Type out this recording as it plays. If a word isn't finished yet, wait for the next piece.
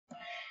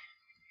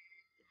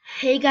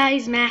Hey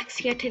guys, Max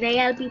here.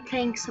 Today I'll be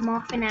playing some more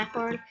FNaF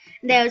World.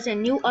 There's a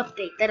new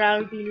update that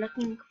I'll be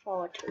looking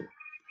forward to.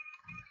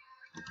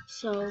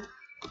 So,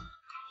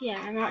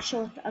 yeah, I'm not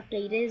sure what the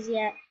update is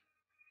yet.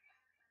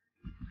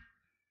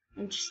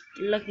 I'm just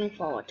looking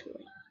forward to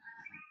it.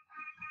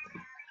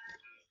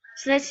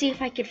 So let's see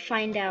if I can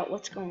find out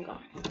what's going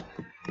on.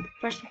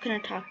 First, I'm gonna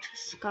talk to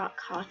Scott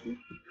Cotton.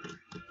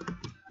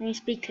 Let me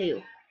speak to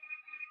you.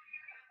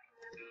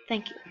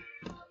 Thank you.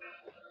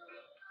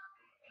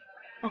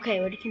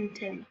 Okay, what can you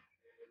tell me?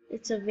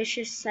 It's a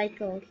vicious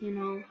cycle, you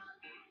know.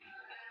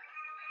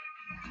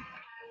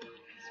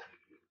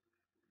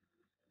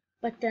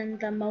 But then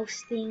the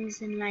most things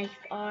in life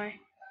are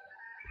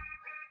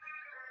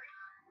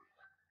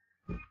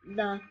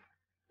the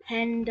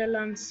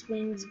pendulum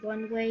swings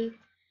one way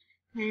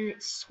and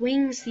it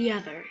swings the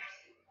other.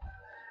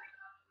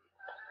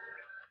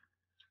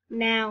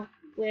 Now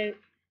we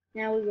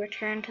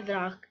return to the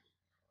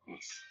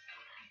darkness.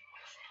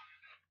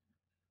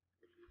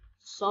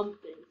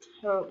 Something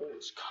terrible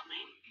is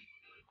coming.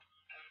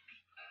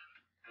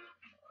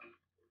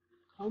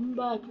 Come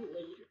back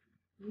later.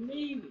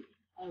 Maybe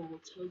I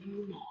will tell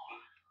you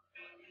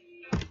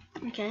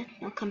more. Okay,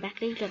 I'll come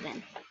back later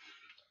then.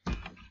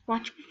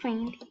 Watch my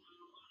friend.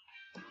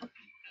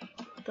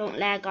 Don't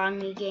lag on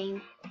me,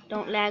 game.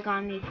 Don't lag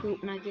on me,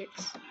 poop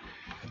nuggets.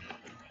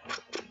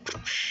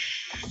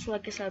 So I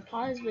guess I'll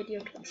pause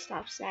video to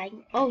stop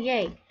sagging. Oh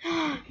yay!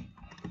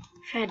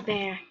 Fred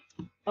Bear.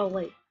 Oh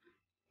wait.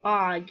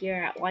 Aw,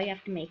 Garrett, why you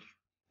have to make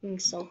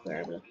things so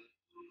horrible?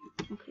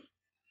 Okay.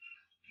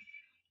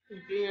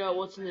 Figure out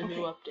what's in the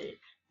new update.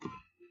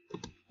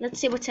 Let's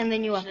see what's in the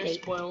new Should update.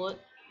 I spoil it?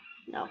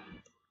 No.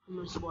 I'm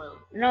gonna spoil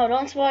it. No,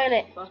 don't spoil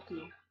it. Fuck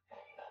you.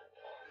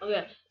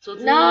 Okay, so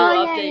it's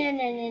No, in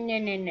the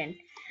new update.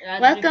 No.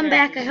 Welcome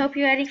back. I hope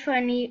you're ready for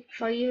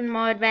even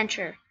more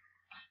adventure.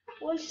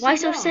 Why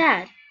so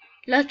sad?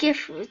 Look,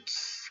 if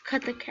it's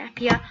cut the cap.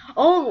 Yeah.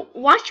 Oh,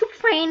 watch you,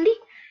 friendy.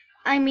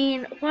 I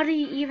mean, what are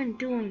you even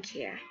doing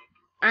here?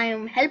 I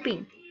am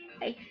helping.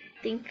 I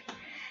think.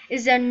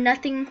 Is there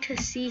nothing to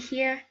see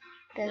here?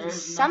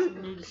 There's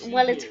some. New to see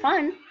Well, here. it's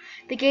fun.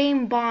 The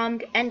game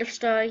bombed. End of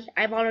story.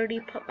 I've already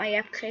put my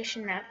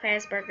application at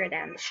Fast Burger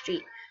down the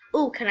street.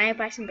 Ooh, can I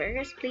buy some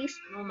burgers, please?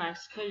 No,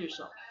 Max, kill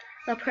yourself.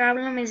 The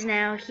problem is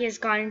now he has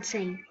gone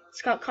insane.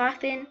 Scott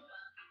Cawthon?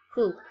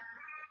 Who?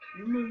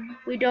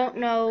 We don't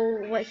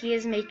know what he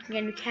is making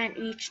and we can't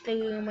reach the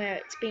room where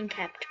it's being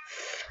kept.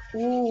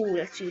 Ooh,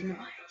 let's do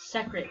more.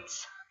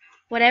 Secrets.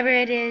 Whatever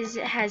it is,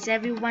 it has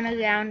everyone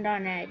around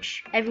on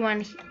edge.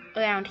 Everyone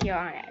around here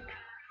on edge.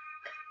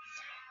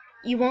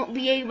 You won't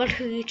be able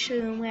to reach the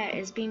room where it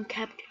is being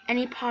kept.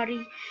 Any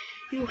party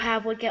you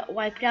have will get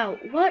wiped out.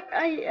 What?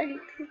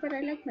 But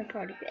I like my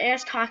party. The air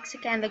is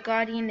toxic and the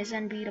Guardian is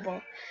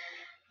unbeatable.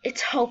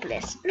 It's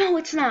hopeless. No,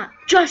 it's not.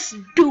 Just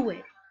do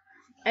it.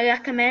 I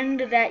recommend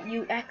that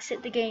you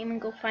exit the game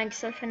and go find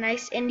yourself a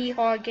nice indie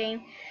horror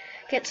game.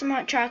 Get some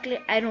hot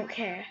chocolate. I don't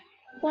care.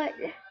 What?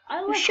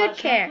 You should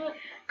care. Chocolate.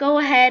 Go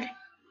ahead.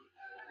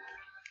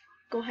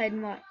 Go ahead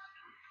and what?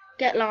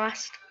 Get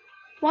lost.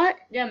 What?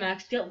 Yeah,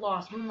 Max, get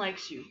lost. One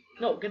likes you.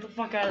 No, get the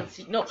fuck out of the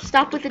seat. No,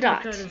 Stop with the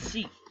fuck dots. out of the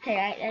seat. Hey,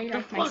 I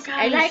like my seat. Out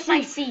I of the like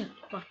my seat. seat.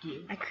 Fuck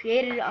you. I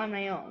created it on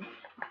my own.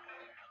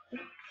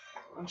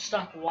 I'm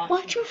stuck watching.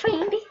 Watch your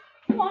friendy.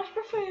 Watch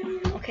my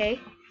friend.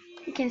 Okay.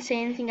 You can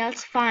say anything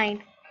else.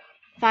 Fine.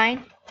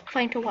 Fine.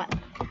 Fine to what?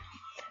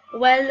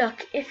 Well,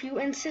 look, if you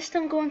insist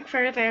on going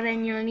further,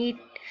 then you'll need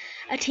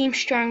a team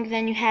stronger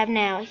than you have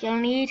now. You'll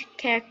need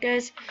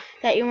characters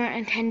that you weren't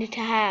intended to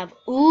have.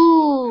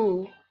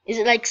 Ooh. Is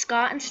it like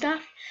Scott and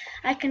stuff?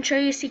 I can show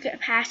you a secret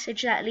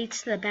passage that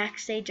leads to the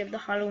backstage of the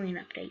Halloween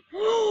update.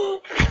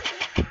 Oh,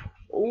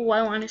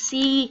 I want to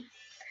see.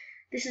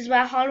 This is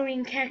where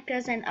Halloween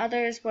characters and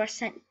others were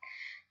sent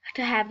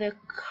to have their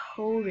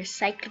code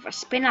recycled for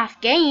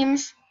spin-off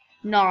games.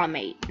 Nah,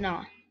 mate.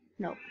 No.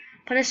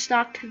 Put a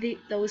stop to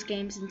those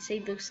games and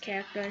save those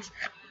characters.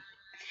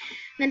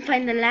 Then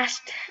find the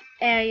last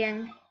area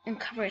and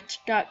uncover its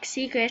dark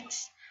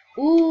secrets.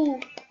 Ooh.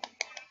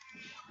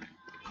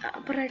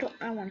 But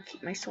I want to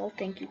keep my soul.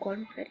 Thank you,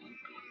 Golden Freddy.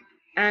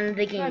 And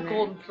the game. Not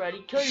Golden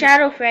Freddy. Kill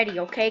Shadow yourself. Freddy,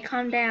 okay?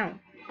 Calm down.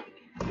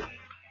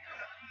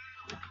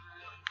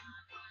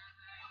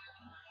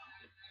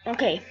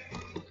 Okay.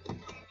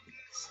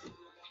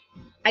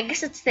 I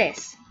guess it's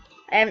this.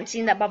 I haven't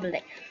seen that bubble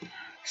there.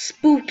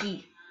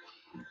 Spooky.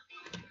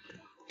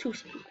 Too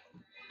spooky.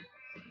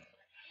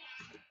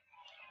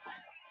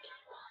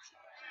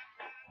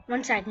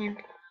 One second,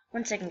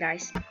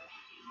 guys.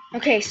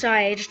 Okay,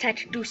 sorry, I just had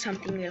to do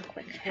something real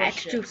quick.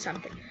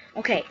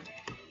 Okay.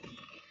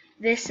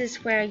 This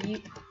is where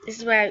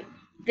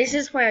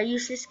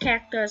useless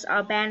characters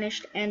are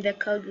banished and their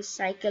code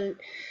recycled.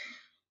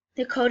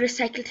 The code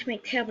recycled to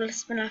make terrible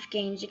spin-off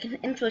games. You can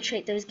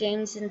infiltrate those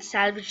games and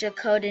salvage the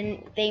code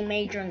and they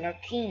may join your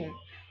team.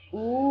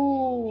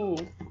 Ooh.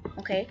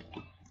 Okay.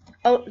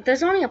 Oh,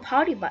 there's only a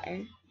party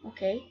button.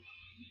 Okay.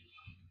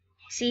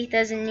 See,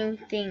 there's a new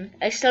thing.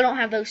 I still don't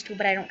have those two,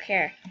 but I don't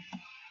care.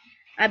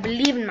 I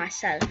believe in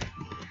myself.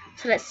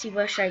 So let's see,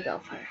 where should I go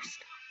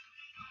first?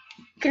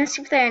 Can I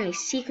see if there are any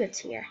secrets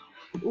here?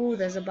 Ooh,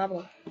 there's a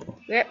bubble.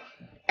 Rip.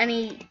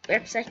 Any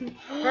rips I can...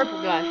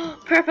 Purple guy.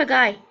 Purple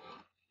guy.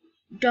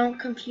 Don't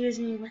confuse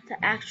me with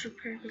the actual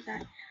purple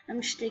guy.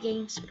 I'm just a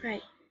game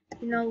sprite.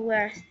 You know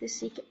where the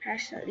secret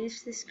passage that leads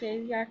to this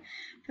graveyard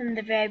from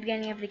the very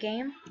beginning of the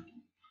game?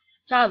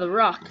 Ah, the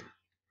rock.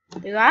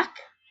 The rock?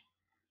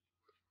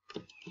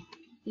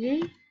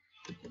 Really?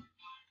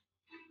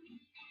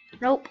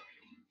 Nope.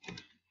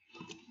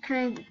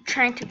 I'm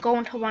trying to go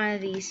into one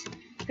of these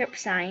grip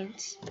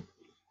signs.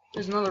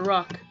 There's another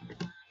rock.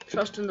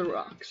 Trust in the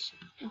rocks.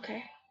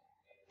 Okay.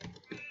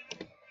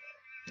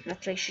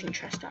 That's why you shouldn't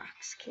trust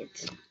rocks,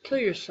 kids. Kill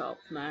yourself,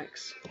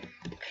 Max.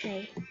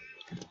 Okay.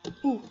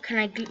 Ooh, can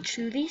I glitch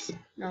through these?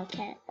 No, I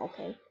can't.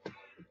 Okay.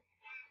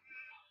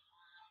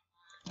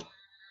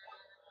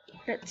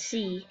 Let's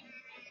see.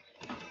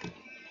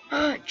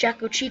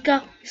 Jacko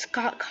Chica,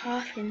 Scott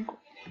Coffin.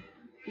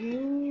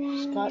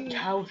 Ooh. Scott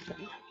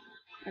Cawthon.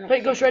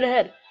 Wait, go straight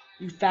ahead.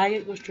 You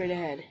faggot, go straight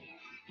ahead.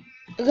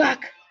 Look.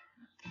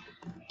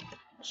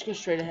 Just go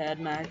straight ahead,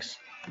 Max.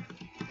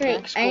 Wait,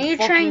 Max, I need to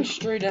go try fucking and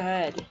straight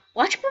ahead.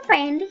 watch my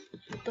friend.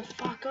 Shut the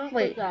fuck up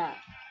Wait. with that.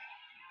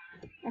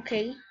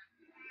 Okay.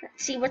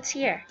 Let's see what's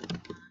here.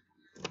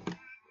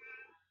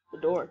 The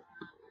door.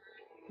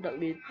 That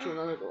leads to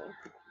another door.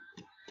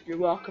 You're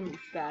welcome, you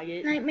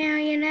faggot. Night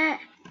Marionette.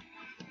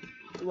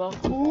 You're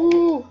welcome.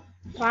 Ooh.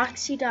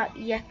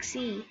 Foxy.exe.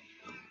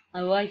 I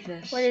like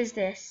this. What is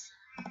this?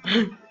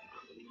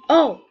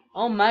 Oh.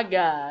 Oh my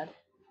god.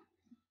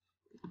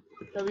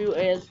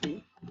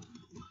 WASD.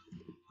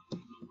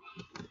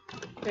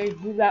 Okay,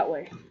 move that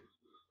way.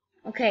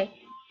 Okay.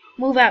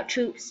 Move out,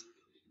 troops.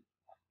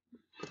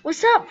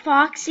 What's up,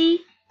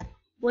 Foxy?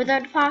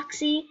 Withered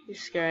Foxy? You're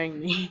scaring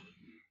me.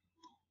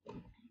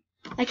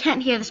 I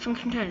can't hear this from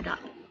turn it up.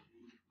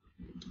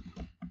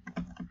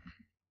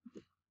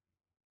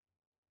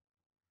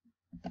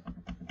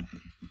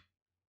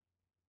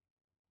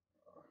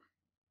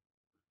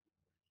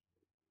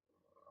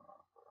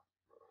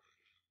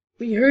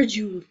 We heard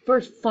you the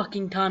first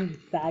fucking time, you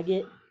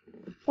faggot.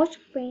 What's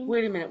your brain?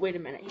 Wait a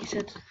minute. He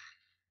said...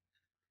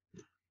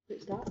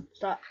 Wait,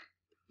 stop.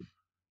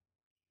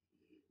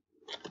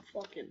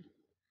 Fucking...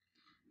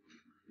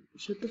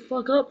 Shut the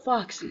fuck up,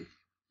 Foxy.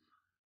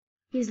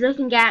 He's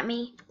looking at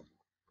me.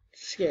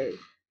 Scary.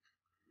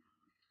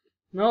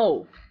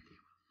 No.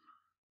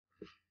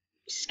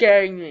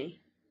 Scaring me.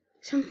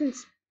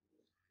 Something's...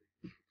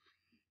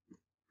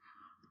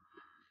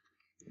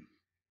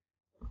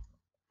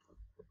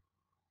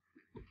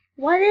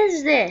 What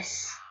is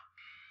this?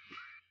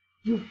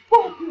 You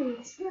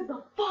fucking scared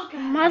the fuck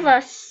out of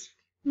me.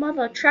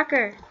 Mother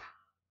trucker.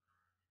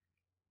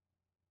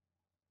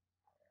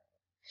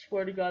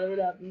 Swear to God, if it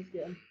happens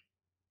again.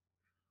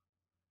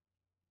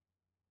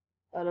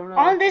 I don't know.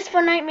 On this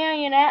for Night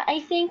Marionette, I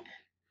think.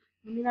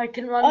 I mean, I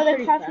can run Oh, the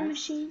pretty coffee fast.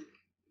 machine.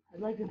 I'd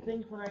like to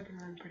think when I can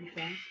run pretty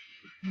fast.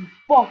 You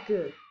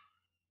fucker.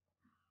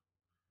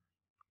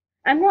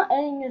 I'm not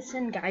editing this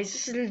in, guys.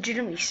 This is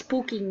legitimately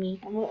spooking me.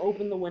 I'm gonna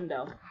open the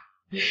window.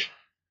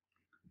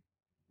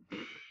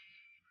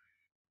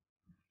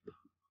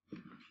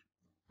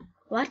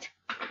 What?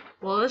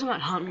 Well, this might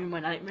haunt me in my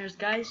nightmares,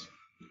 guys.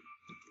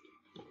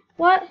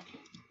 What?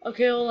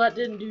 Okay, well, that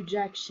didn't do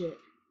jack shit.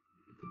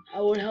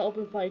 I would help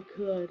if I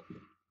could.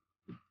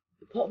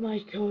 But my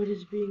code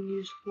is being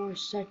used for a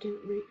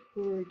second-rate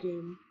horror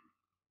game.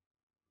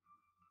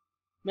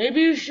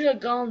 Maybe you should have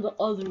gone the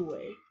other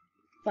way.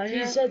 But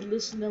he said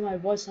listen to my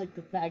voice like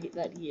the faggot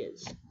that he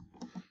is.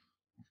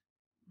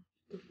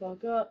 The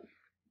fuck up.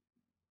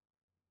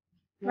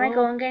 Am I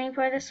going any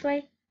further this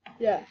way?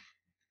 Yeah.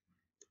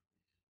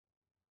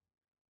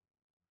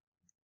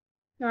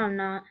 No, I'm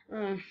not.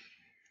 I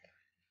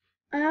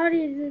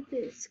already did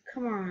this.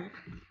 Come on.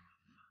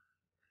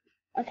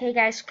 Okay,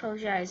 guys,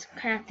 close your eyes.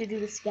 Kind of have to do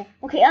this again.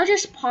 Okay, I'll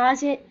just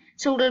pause it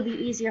so it'll be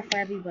easier for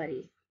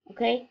everybody.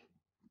 Okay?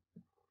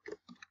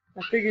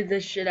 I figured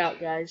this shit out,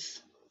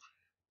 guys.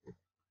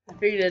 I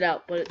figured it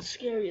out, but it's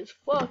scary as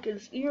fuck.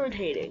 It's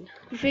irritating.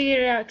 We figured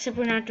it out, except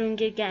we're not doing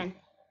it again.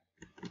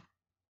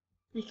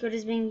 My code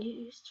is being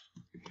used.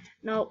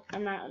 No,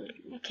 I'm not.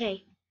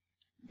 Okay.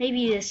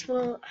 Maybe this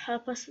will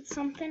help us with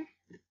something.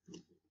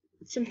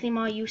 Something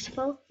more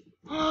useful.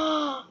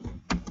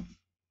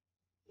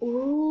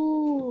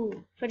 Ooh.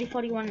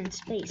 2041 in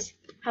space.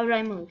 How do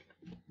I move?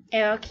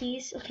 Arrow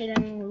keys. Okay,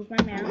 let me move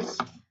my mouse.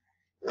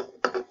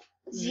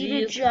 Z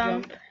to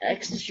jump.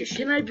 X to shoot.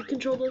 Can I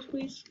control those,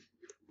 please?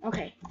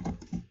 Okay.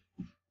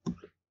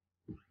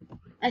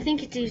 I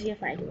think it's easier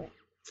if I do it.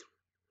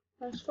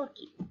 That's fuck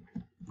you.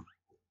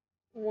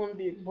 I want to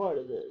be a part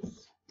of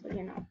this. But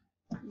you're not.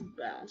 You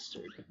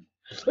bastard.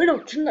 Wait, no,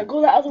 turn that.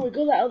 Go that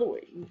other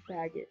way, you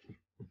faggot.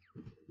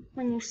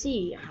 When you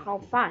see how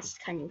fast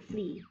can you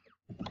flee.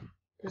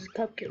 There's a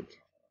cupcake.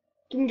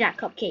 Give me that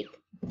cupcake.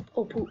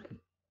 Oh, poop.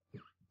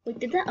 Wait,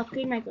 did that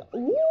upgrade my...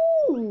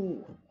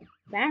 Ooh!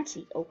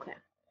 Fancy. Okay.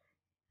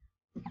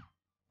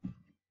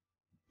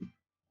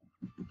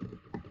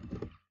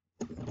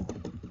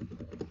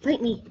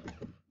 Fight me.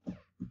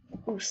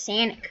 Oh,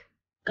 scenic.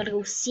 Gotta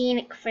go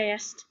scenic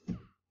first.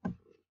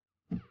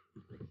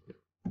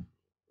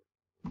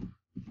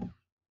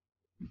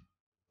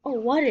 Oh,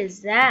 what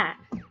is that?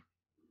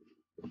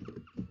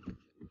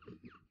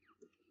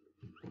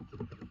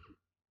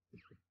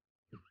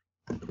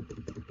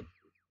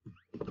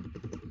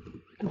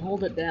 And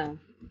hold it down.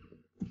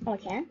 Oh, I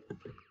can?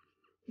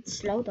 It's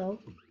slow though.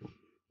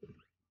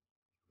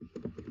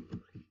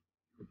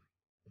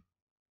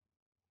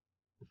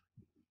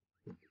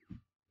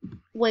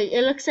 Wait,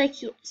 it looks like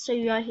so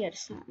you're here to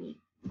stop me.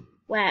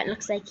 Wow, it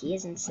looks like he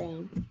is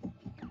insane.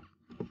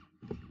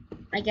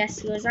 I guess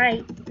he was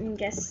right. I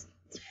guess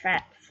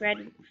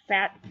Fredbear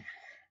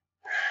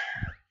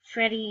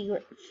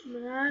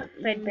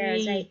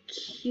is right.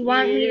 You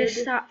want me to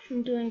stop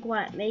from doing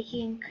what?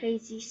 Making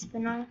crazy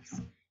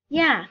spin-offs?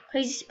 Yeah,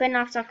 crazy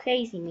spin-offs are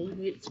crazy, mate.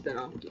 I hate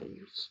spin-off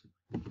games.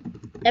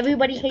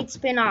 Everybody hates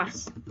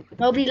spin-offs.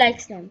 Nobody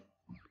likes them.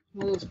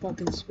 All those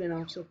fucking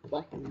spin-offs of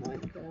fucking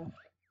Minecraft.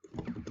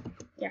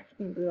 Yeah,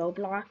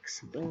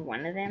 Roblox being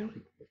one of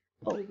them.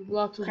 Oh,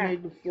 Roblox was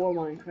made before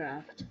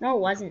Minecraft. No, it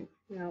wasn't.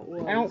 Yeah, it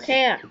was. I don't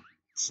care.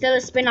 It's still a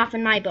spin-off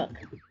in my book.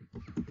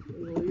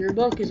 Well, your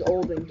book is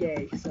old and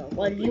gay, so.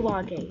 Well, you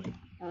are gay.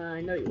 I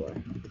know you are.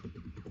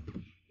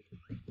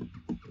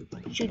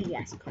 Shooty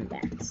ass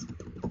comebacks.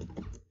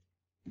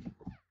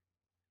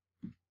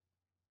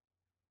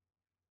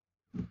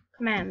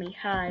 Come at me,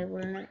 hi,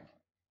 wouldn't it?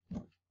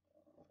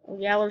 Oh,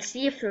 yeah, we'll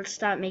see if they'll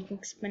start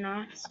making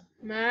spin-offs.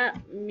 Come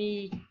at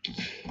me,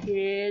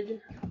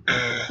 kid.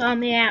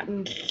 Come at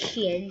me,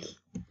 kid.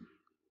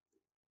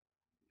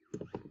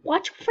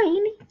 Watch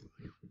Franny.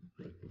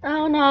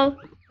 Oh no.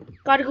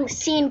 Gotta go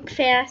scenic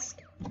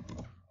fast.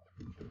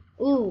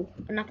 Ooh,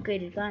 an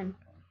upgraded gun.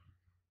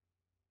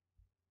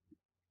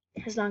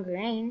 It has longer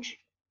range.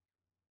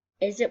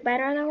 Is it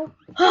better though?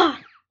 Ha!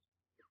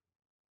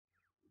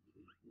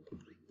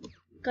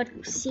 Gotta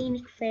go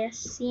scenic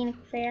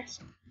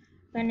fast.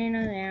 Running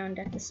around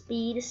at the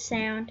speed of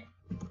sound.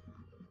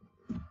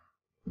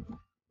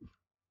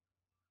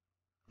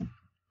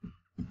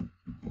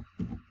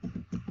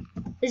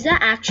 Is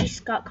that actually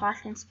Scott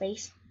Cawthon's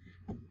face?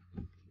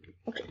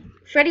 Okay.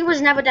 Freddy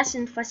was never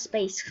destined for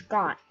space,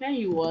 Scott. Yeah,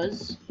 he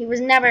was. He was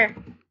never.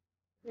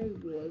 Yeah,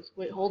 he was.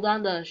 Wait, hold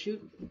on to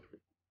shoot.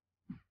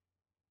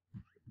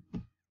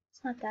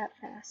 It's not that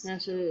fast.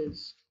 Yes, it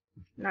is.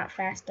 Not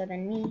faster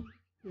than me.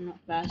 You're not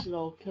fast at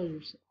all. Kill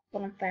yourself.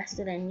 But I'm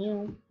faster than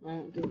you. I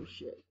don't give a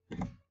shit.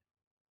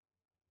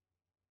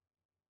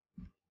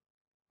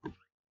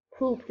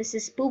 Poop, this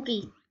is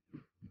spooky.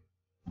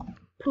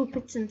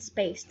 Puppets in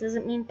space. Does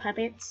it mean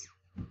puppets?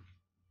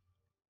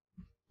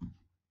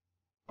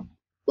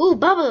 Ooh,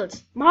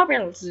 bubbles!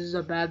 Marbles! This is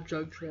a bad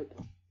drug trip.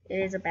 It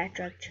is a bad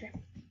drug trip.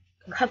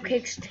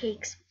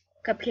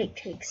 Cupcake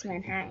takes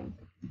Manhattan.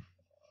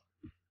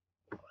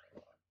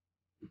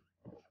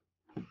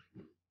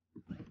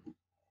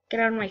 Get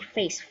out of my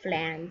face,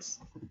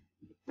 Flans.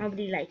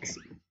 Nobody likes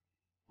me.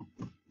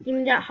 Give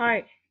me that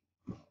heart.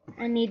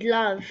 I need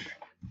love.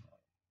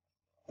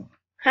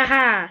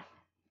 Haha!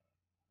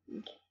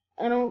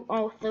 I don't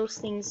know if those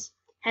things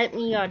help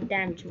me or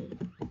damage me.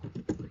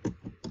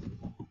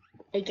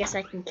 I guess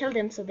I can kill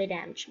them so they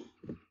damage me.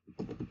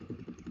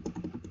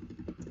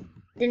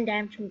 Didn't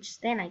damage me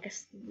just then, I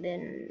guess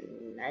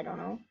then, I don't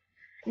know.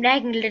 I'm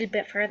lagging a little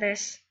bit for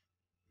this.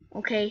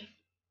 Okay.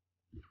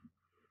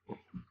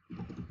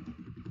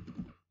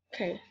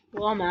 Okay.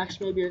 Well, Max,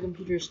 maybe your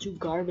computer is too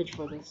garbage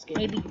for this game.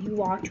 Maybe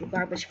you are too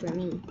garbage for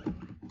me.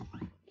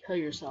 Kill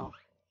yourself.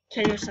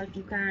 Kill yourself,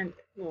 you can't.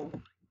 No.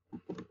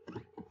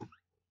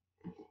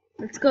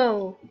 Let's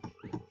go.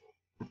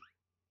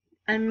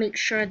 And make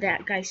sure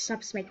that guy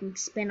stops making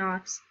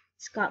spin-offs.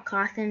 Scott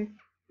Cawthon.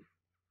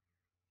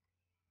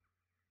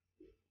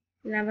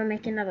 Never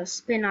make another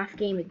spin-off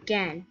game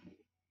again.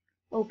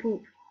 Oh,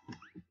 poop.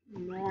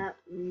 Not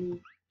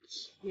me,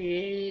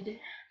 kid.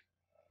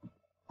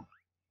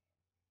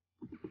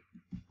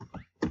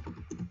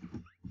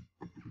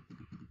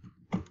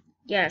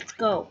 Yeah, let's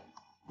go.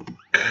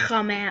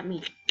 Come at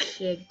me,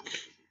 kid.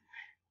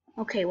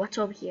 Okay, what's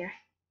over here?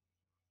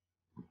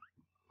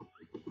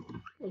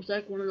 Looks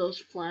like one of those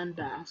flan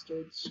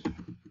bastards.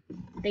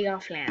 They are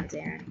flans,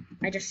 Aaron.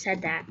 I just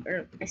said that.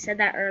 I said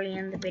that early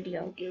in the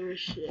video. Don't give a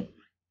shit.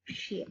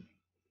 Shit.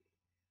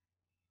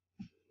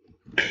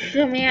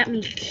 Come at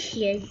me,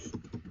 kid.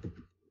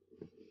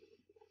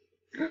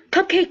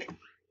 Cupcake!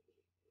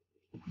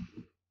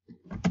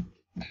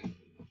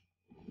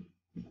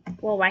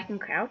 Whoa, I can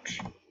crouch.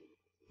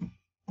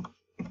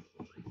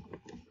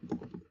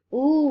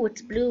 Ooh,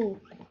 it's blue.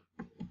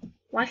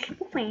 Watch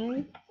the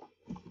thing.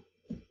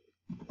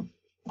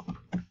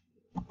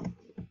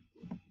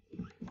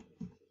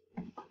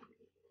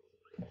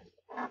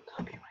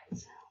 Copyright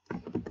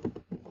sound.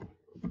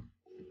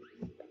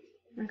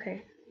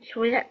 Okay,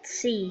 so let's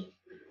see.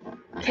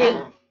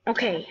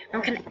 Okay,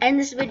 I'm gonna end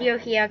this video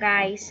here,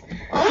 guys.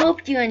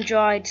 Hope you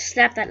enjoyed.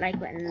 Slap that like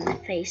button in the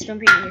face. Don't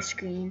beat the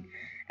screen.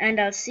 And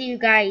I'll see you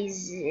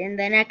guys in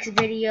the next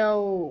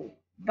video.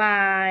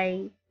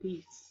 Bye.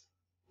 Peace.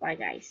 Bye,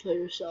 guys. Kill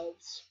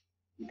yourselves.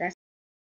 That's